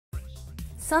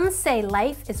Some say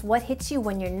life is what hits you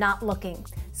when you're not looking.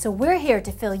 So we're here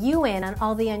to fill you in on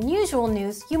all the unusual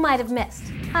news you might have missed.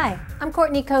 Hi, I'm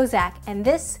Courtney Kozak, and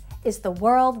this is the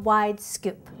Worldwide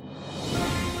Scoop.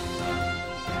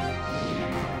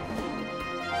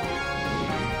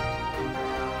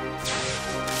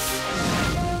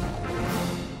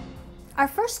 Our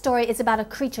first story is about a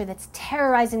creature that's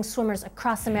terrorizing swimmers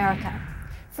across America.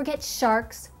 Forget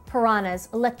sharks, piranhas,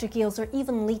 electric eels, or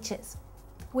even leeches.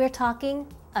 We're talking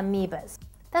amoebas.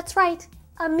 That's right,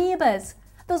 amoebas.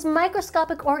 Those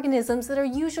microscopic organisms that are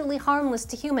usually harmless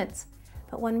to humans.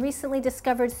 But one recently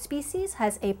discovered species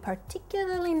has a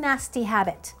particularly nasty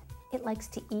habit. It likes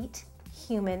to eat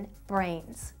human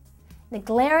brains.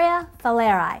 Naegleria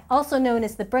fowleri, also known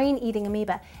as the brain-eating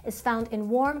amoeba, is found in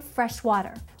warm, fresh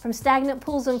water, from stagnant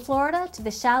pools in Florida to the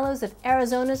shallows of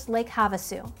Arizona's Lake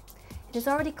Havasu. It has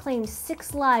already claimed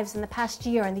 6 lives in the past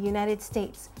year in the United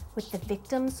States, with the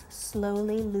victims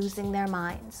slowly losing their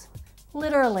minds.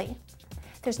 Literally.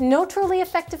 There's no truly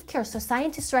effective cure, so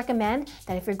scientists recommend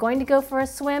that if you're going to go for a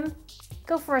swim,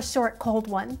 go for a short, cold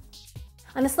one.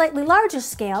 On a slightly larger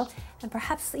scale, and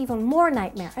perhaps even more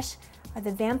nightmarish, are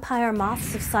the vampire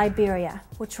moths of Siberia,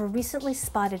 which were recently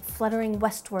spotted fluttering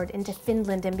westward into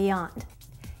Finland and beyond.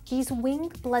 These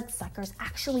winged bloodsuckers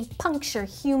actually puncture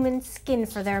human skin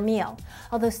for their meal,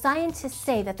 although scientists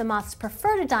say that the moths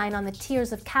prefer to dine on the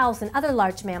tears of cows and other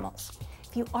large mammals.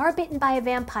 If you are bitten by a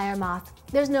vampire moth,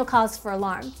 there's no cause for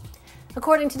alarm.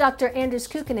 According to Dr. Anders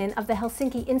Kukkonen of the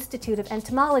Helsinki Institute of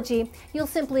Entomology, you'll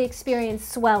simply experience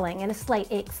swelling and a slight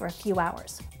ache for a few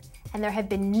hours. And there have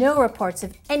been no reports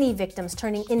of any victims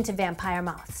turning into vampire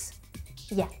moths.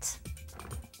 Yet.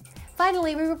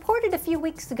 Finally, we reported a few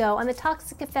weeks ago on the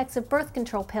toxic effects of birth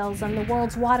control pills on the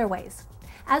world's waterways.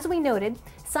 As we noted,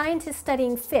 scientists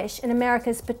studying fish in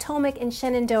America's Potomac and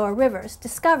Shenandoah rivers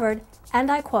discovered, and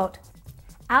I quote,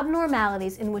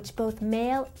 abnormalities in which both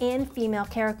male and female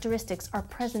characteristics are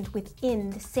present within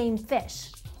the same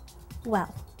fish.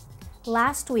 Well,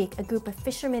 last week a group of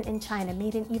fishermen in China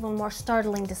made an even more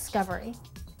startling discovery: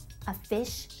 a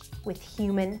fish with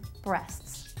human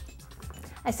breasts.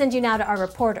 I send you now to our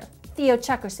reporter, Theo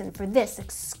Chuckerson, for this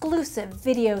exclusive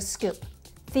video scoop.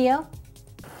 Theo?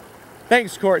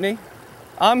 Thanks, Courtney.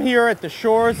 I'm here at the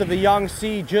shores of the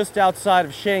Yangtze just outside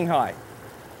of Shanghai.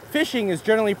 Fishing is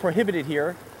generally prohibited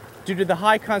here due to the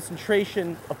high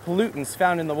concentration of pollutants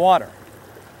found in the water.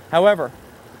 However,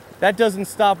 that doesn't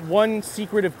stop one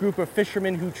secretive group of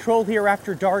fishermen who troll here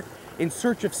after dark in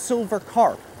search of silver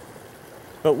carp.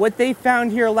 But what they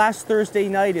found here last Thursday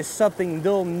night is something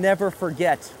they'll never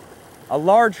forget. A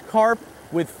large carp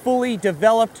with fully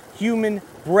developed human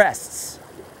breasts.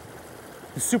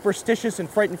 The superstitious and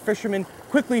frightened fishermen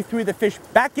quickly threw the fish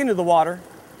back into the water,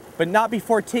 but not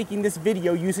before taking this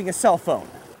video using a cell phone.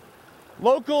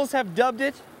 Locals have dubbed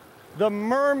it the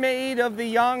mermaid of the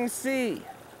Yangtze,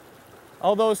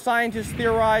 although scientists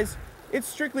theorize it's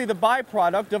strictly the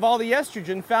byproduct of all the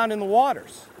estrogen found in the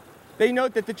waters. They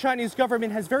note that the Chinese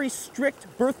government has very strict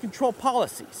birth control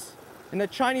policies, and that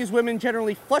Chinese women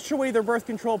generally flush away their birth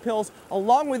control pills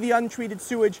along with the untreated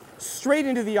sewage straight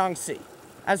into the Yangtze.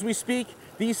 As we speak,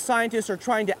 these scientists are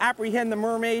trying to apprehend the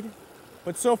mermaid,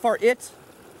 but so far it,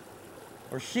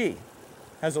 or she,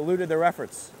 has eluded their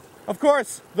efforts. Of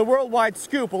course, the Worldwide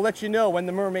Scoop will let you know when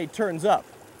the mermaid turns up.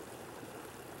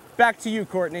 Back to you,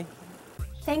 Courtney.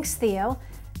 Thanks, Theo.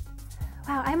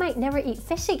 Wow, I might never eat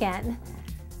fish again.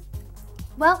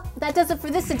 Well, that does it for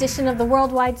this edition of the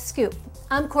Worldwide Scoop.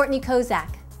 I'm Courtney Kozak,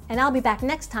 and I'll be back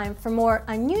next time for more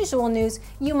unusual news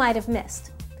you might have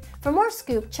missed. For more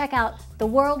Scoop, check out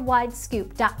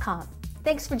theworldwidescoop.com.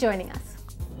 Thanks for joining us.